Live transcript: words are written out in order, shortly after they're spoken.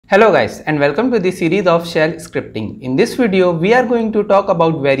Hello guys, and welcome to the series of shell scripting. In this video we are going to talk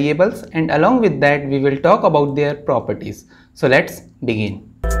about variables, and along with that we will talk about their properties. So let's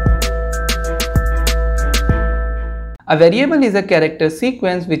begin. A variable is a character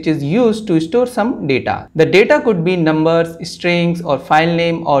sequence which is used to store some data. The data could be numbers, strings, or file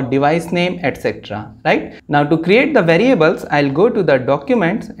name or device name, etc. Right? Now to create the variables, I'll go to the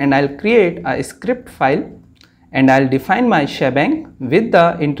documents and I'll create a script file, and I'll define my shebang with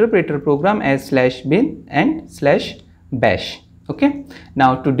the interpreter program as /bin and /bash. Okay.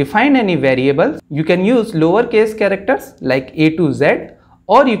 Now to define any variable, you can use lowercase characters like A to Z,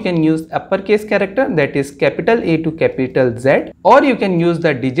 or you can use uppercase character, that is capital A to capital Z, or you can use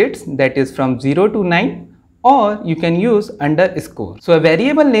the digits, that is from 0 to 9, or you can use underscore. So a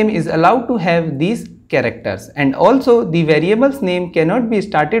variable name is allowed to have these characters, and also the variable's name cannot be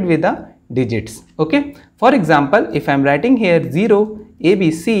started with the digits. Okay. For example, if I am writing here 0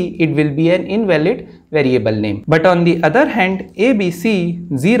 ABC, it will be an invalid variable name. But on the other hand,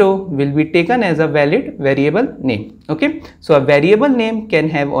 ABC 0 will be taken as a valid variable name. Okay. So a variable name can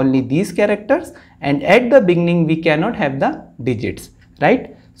have only these characters, and at the beginning we cannot have the digits,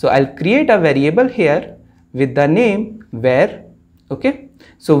 right? So I'll create a variable here with the name var. Okay.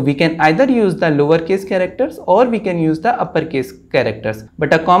 So we can either use the lowercase characters or we can use the uppercase characters.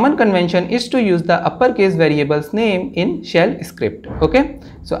 But a common convention is to use the uppercase variable's name in shell script. Okay.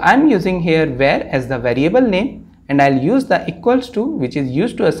 So I'm using here var as the variable name, and I'll use the equals to, which is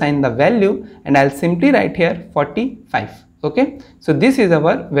used to assign the value, and I'll simply write here 45. Okay. So this is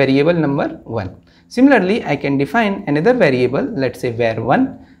our variable number 1. Similarly, I can define another variable, let's say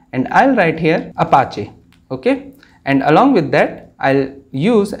var1, and I'll write here Apache. Okay. And along with that, I'll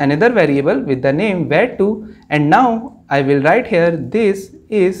use another variable with the name var2, and now I will write here this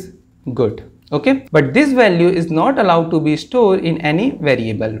is good. Okay. But this value is not allowed to be stored in any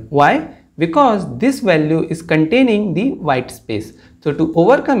variable. Why? Because this value is containing the white space. So to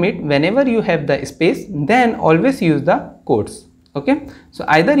overcome it, whenever you have the space, then always use the quotes. Okay. So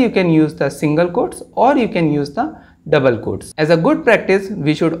either you can use the single quotes or you can use the double quotes. As a good practice,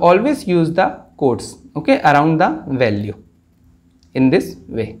 we should always use the quotes, okay, around the value in this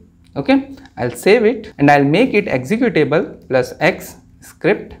way. Okay. I'll save it and I'll make it executable plus X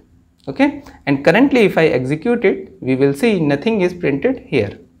script. Okay. And currently if I execute it, we will see nothing is printed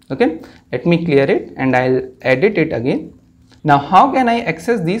here. Okay. Let me clear it and I'll edit it again. Now how can I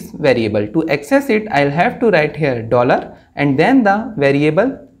access this variable? To access it, I'll have to write here dollar and then the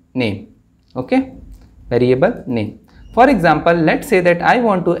variable name. Okay. Variable name. For example, let's say that I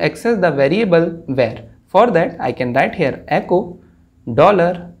want to access the variable var. For that, I can write here echo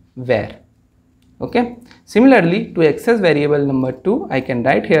 $var. Okay. Similarly, to access variable number 2, I can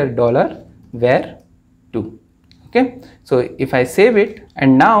write here $var2. Okay. So if I save it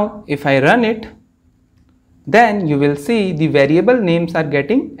and now if I run it, then you will see the variable names are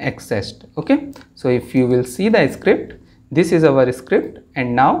getting accessed. Okay. So if you will see the script, this is our script,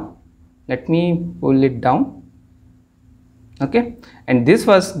 and now let me pull it down. Okay. And this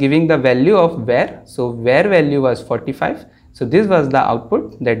was giving the value of var. So var value was 45. So this was the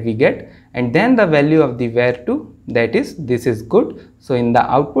output that we get, and then the value of the var2, that is this is good. So in the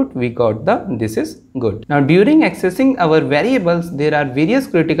output we got the this is good. Now during accessing our variables, there are various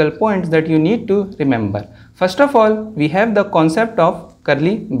critical points that you need to remember. First of all, we have the concept of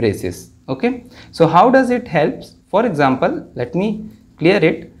curly braces. Okay. So how does it help? For example, let me clear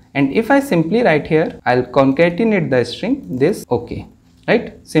it, and if I simply write here, I'll concatenate the string this, okay,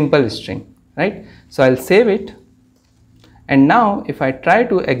 right, simple string, right. So I'll save it. And now if I try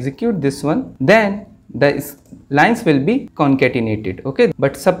to execute this one, then the lines will be concatenated. Okay.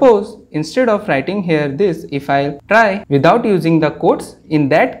 But suppose instead of writing here this, if I try without using the quotes, in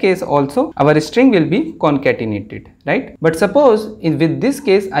that case also our string will be concatenated, right. But suppose with this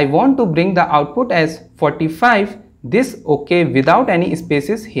case I want to bring the output as 45, this okay, without any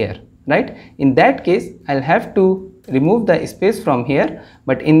spaces here, right. In that case I'll have to remove the space from here,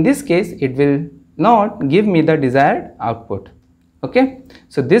 but in this case it will not give me the desired output. Okay.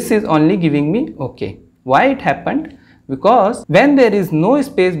 So this is only giving me okay. Why it happened? Because when there is no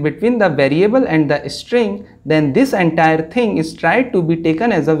space between the variable and the string, then this entire thing is tried to be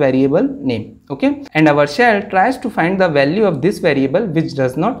taken as a variable name. Okay. And our shell tries to find the value of this variable which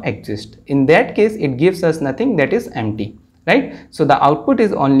does not exist. In that case it gives us nothing, that is empty. Right. So the output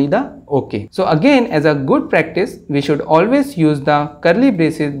is only the okay. So again, as a good practice, we should always use the curly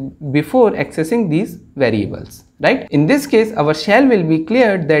braces before accessing these variables, right. In this case, our shell will be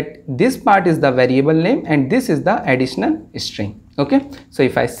cleared that this part is the variable name and this is the additional string. Okay. So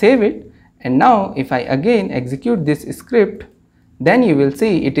if I save it and now if I again execute this script, then you will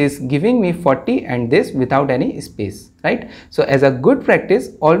see it is giving me 40 and this without any space, right? So as a good practice,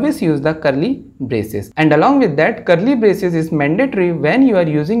 always use the curly braces, and along with that, curly braces is mandatory when you are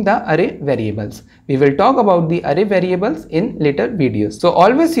using the array variables. We will talk about the array variables in later videos. So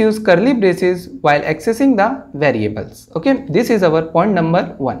always use curly braces while accessing the variables. Okay, this is our point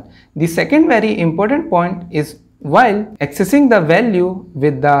number 1. The second very important point is while accessing the value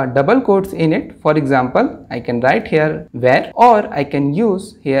with the double quotes in it. For example, I can write here var, or I can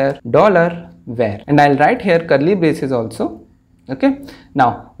use here $var, and I'll write here curly braces also. Okay,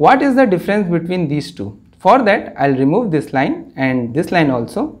 now what is the difference between these two? For that, I'll remove this line and this line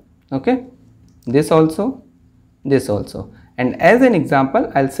also. Okay, this also, this also, and as an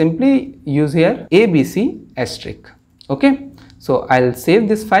example, I'll simply use here ABC asterisk. Okay, so I'll save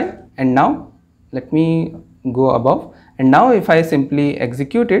this file, and now let me go above, and now if I simply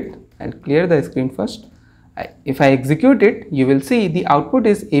execute it, I'll clear the screen first. If I execute it, you will see the output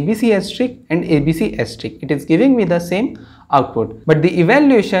is ABC asterisk and ABC asterisk. It is giving me the same output, but the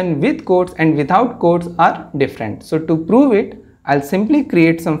evaluation with quotes and without quotes are different. So to prove it, I'll simply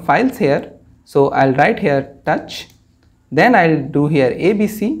create some files here. So I'll write here touch, then I'll do here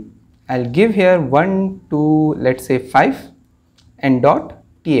ABC, I'll give here 1 to let's say 5 and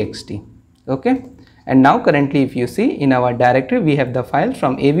 .txt. Okay, and now currently if you see in our directory, we have the file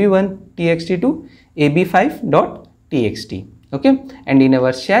from ab1.txt to ab5.txt. Okay, and in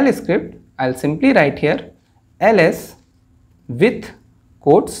our shell script, I'll simply write here ls with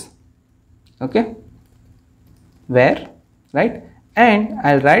quotes, okay, var, right, and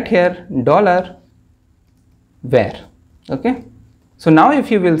I'll write here $var. Okay, so now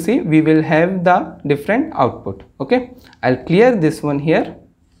if you will see, we will have the different output. Okay, I'll clear this one here,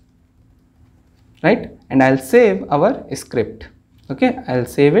 right, and I'll save our script. Okay, I'll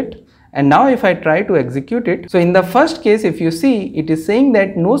save it, and now if I try to execute it, so in the first case, if you see, it is saying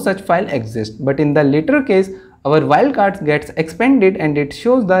that no such file exists, but in the later case, our wildcards gets expanded and it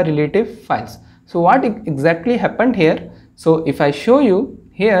shows the relative files. So what exactly happened here? So if I show you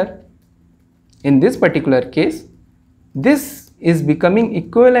here, in this particular case, this is becoming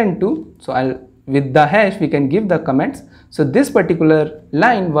equivalent to, so I'll with the hash we can give the comments. So this particular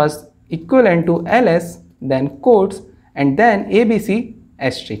line was equivalent to ls, then quotes, and then abc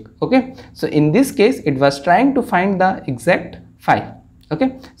asterisk. Okay, so in this case it was trying to find the exact file.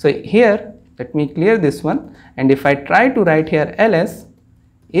 Okay, so here let me clear this one, and if I try to write here ls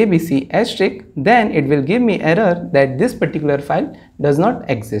abc asterisk, then it will give me error that this particular file does not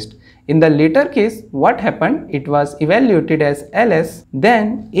exist. In the later case, what happened, it was evaluated as ls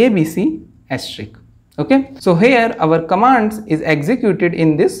then abc asterisk. Okay, so here our commands is executed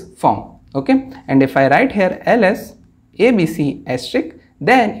in this form. Okay, and if I write here ls abc asterisk,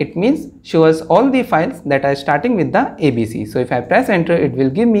 then it means show us all the files that are starting with the abc. So if I press enter, it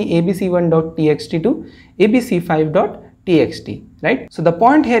will give me abc1.txt to abc5.txt, right? So the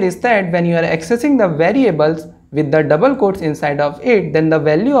point here is that when you are accessing the variables with the double quotes inside of it, then the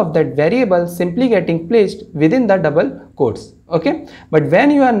value of that variable simply getting placed within the double quotes. Okay, but when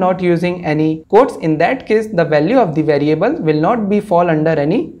you are not using any quotes, in that case the value of the variable will not be fall under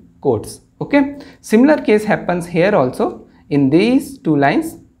any quotes. Okay, similar case happens here also in these two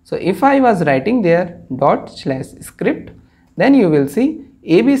lines. So if I was writing there ./script, then you will see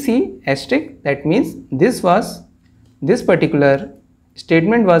abc asterisk, that means this particular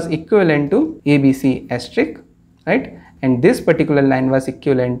statement was equivalent to abc asterisk, right, and this particular line was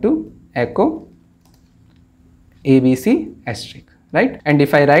equivalent to echo abc asterisk, right, and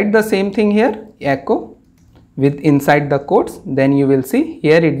if I write the same thing here echo with inside the quotes, then you will see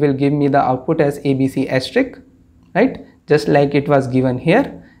here it will give me the output as abc asterisk, right, just like it was given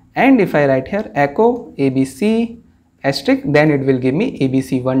here. And if I write here echo abc asterisk, then it will give me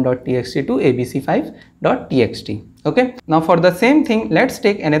abc1.txt to abc5.txt. Okay, now for the same thing, let's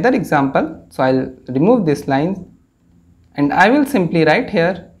take another example. So I'll remove this line and I will simply write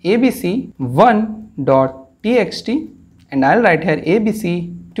here abc1.txt and I'll write here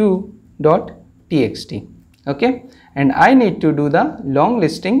abc2.txt. Okay, and I need to do the long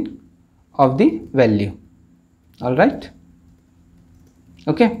listing of the value. All right.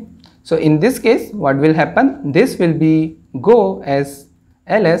 Okay, so in this case what will happen, this will be go as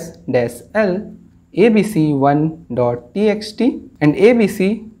ls-l abc1.txt and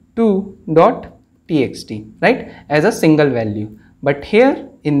abc2.txt, right, as a single value. But here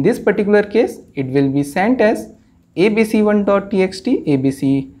in this particular case it will be sent as abc1.txt,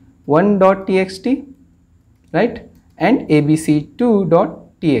 abc1.txt, right, and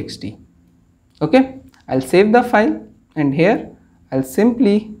abc2.txt. Okay, I'll save the file and here I'll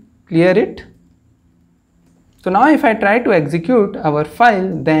simply clear it. So now if I try to execute our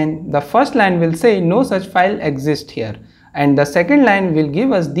file, then the first line will say no such file exists here, and the second line will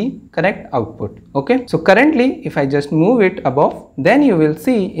give us the correct output. Okay, so currently if I just move it above, then you will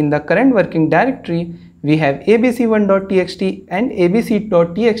see in the current working directory we have abc1.txt and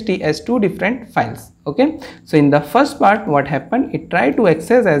abc.txt as two different files. Okay, so in the first part what happened, it tried to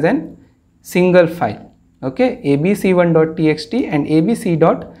access as an single file. Okay, abc1.txt and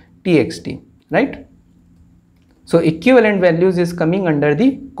abc.txt, right? So equivalent values is coming under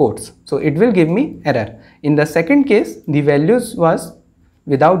the quotes, so it will give me error. In the second case the values was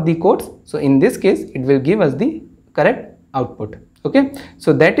without the quotes, so in this case it will give us the correct output. Okay,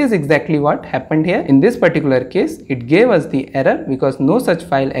 so that is exactly what happened here. In this particular case it gave us the error because no such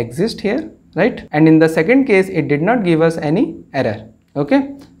file exists here, right? And in the second case it did not give us any error.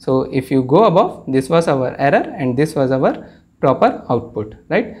 Okay, so if you go above, this was our error and this was our proper output,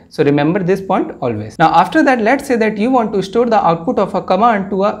 right? So remember this point always. Now after that, let's say that you want to store the output of a command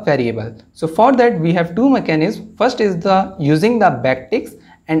to a variable. So for that we have two mechanisms. First is the using the backticks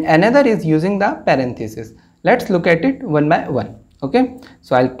and another is using the parenthesis. Let's look at it one by one. Okay,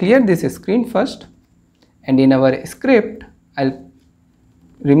 so I'll clear this screen first, and in our script I'll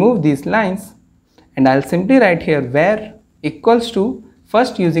remove these lines and I'll simply write here var equals to,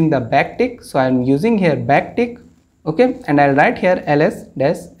 first using the backtick, so I'm using here backtick. Okay, and I'll write here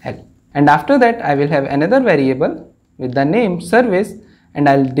ls-l, and after that I will have another variable with the name service, and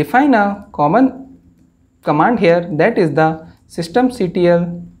I'll define a common command here, that is the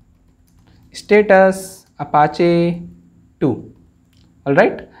systemctl status apache 2.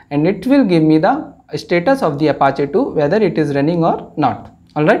 Alright, and it will give me the status of the Apache 2 whether it is running or not.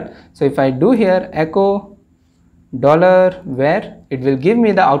 Alright, so if I do here echo $var, it will give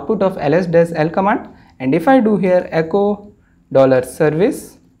me the output of ls-l command, and if I do here echo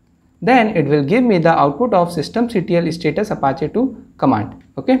 $service, then it will give me the output of systemctl status apache 2 command.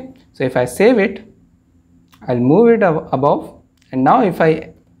 Okay, so if I save it, I'll move it above, and now if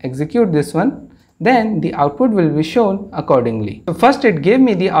I execute this one, then the output will be shown accordingly. So first it gave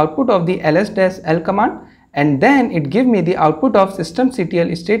me the output of the ls-l command, and then it gave me the output of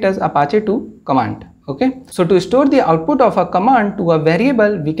systemctl status apache 2 command. Okay, so to store the output of a command to a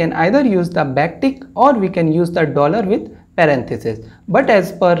variable, we can either use the backtick or we can use the $ with parenthesis, but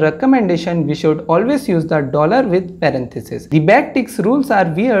as per recommendation we should always use the $ with parenthesis. The backticks rules are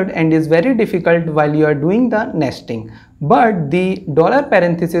weird and is very difficult while you are doing the nesting, but the $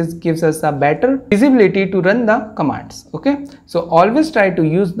 parenthesis gives us a better visibility to run the commands. Okay, so always try to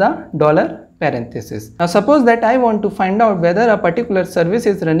use the $ parenthesis. Now suppose that I want to find out whether a particular service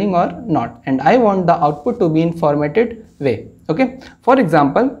is running or not, and I want the output to be in formatted way. Okay, for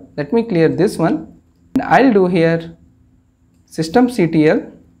example, let me clear this one, and I'll do here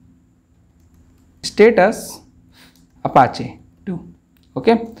systemctl status apache 2.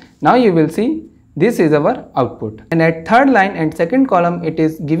 Okay, now you will see this is our output, and at third line and second column it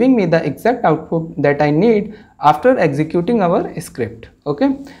is giving me the exact output that I need after executing our script.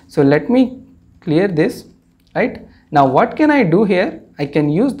 Okay, so let me clear this. Right, now what can I do here? I can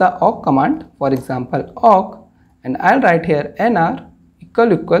use the awk command, for example awk, and I'll write here nr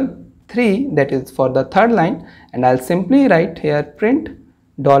 == 3, that is for the third line, and I'll simply write here print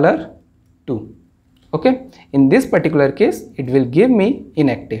 $2. Okay, in this particular case it will give me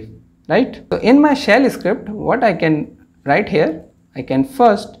inactive. Right, so in my shell script what I can write here, I can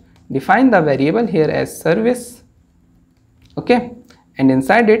first define the variable here as service. Okay, and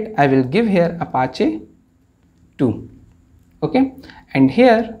inside it I will give here apache 2. Okay, and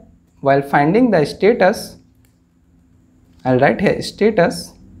here while finding the status, I'll write here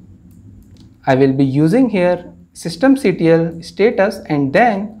status. I will be using here systemctl status, and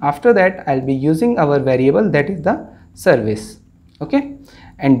then after that I'll be using our variable, that is the service. Okay,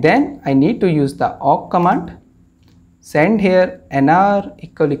 and then I need to use the awk command, send here nr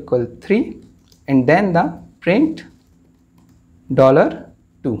 == 3, and then the print $2.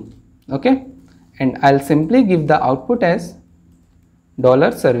 Okay, and I'll simply give the output as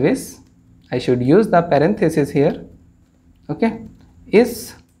 $service. I should use the parenthesis here. Okay,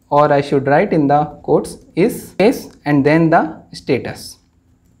 is, or I should write in the quotes is space and then the status.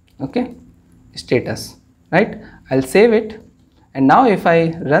 Okay, status. Right, I'll save it, and now if I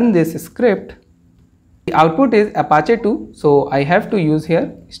run this script, the output is apache 2, so I have to use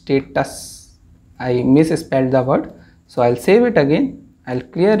here status. I misspelled the word, so I'll save it again, I'll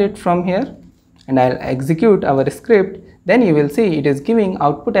clear it from here, and I'll execute our script. Then you will see it is giving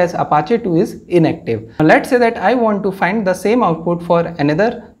output as apache 2 is inactive. Now let's say that I want to find the same output for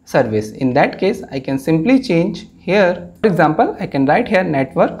another service. In that case I can simply change here, for example I can write here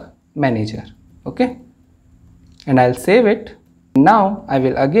network manager. Okay, and I'll save it. Now I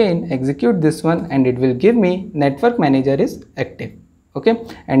will again execute this one and it will give me network manager is active. Okay,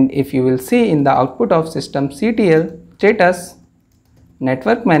 and if you will see in the output of systemctl status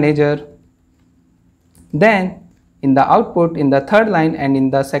network manager, then in the output in the third line and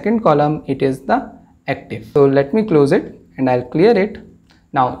in the second column it is the active. So let me close it and I'll clear it.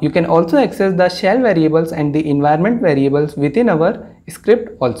 Now you can also access the shell variables and the environment variables within our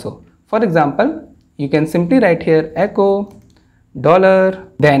script also. For example, you can simply write here echo $,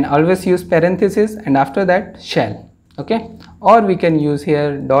 then always use parenthesis and after that shell. Okay, or we can use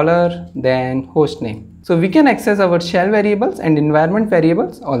here $, then host name. So we can access our shell variables and environment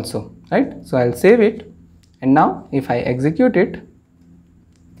variables also, right? So I'll save it, and now if I execute it,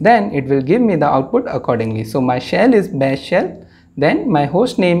 then it will give me the output accordingly. So my shell is bash shell, then my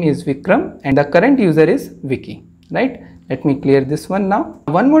host name is Vikram and the current user is Vicky, right? Let me clear this one now.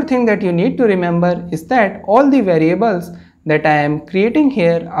 One more thing that you need to remember is that all the variables that I am creating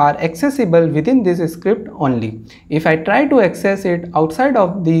here are accessible within this script only. If I try to access it outside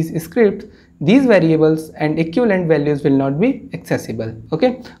of these scripts, these variables and equivalent values will not be accessible.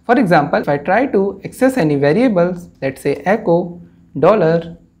 Okay, for example, if I try to access any variables, let's say echo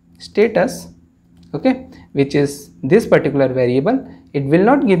 $status, okay, which is this particular variable, it will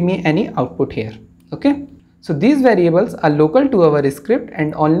not give me any output here. Okay, so these variables are local to our script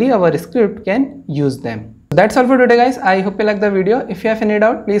and only our script can use them. So that's all for today guys. I hope you like the video. If you have any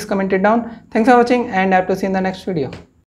doubt, please comment it down. Thanks for watching and I have to see you in the next video.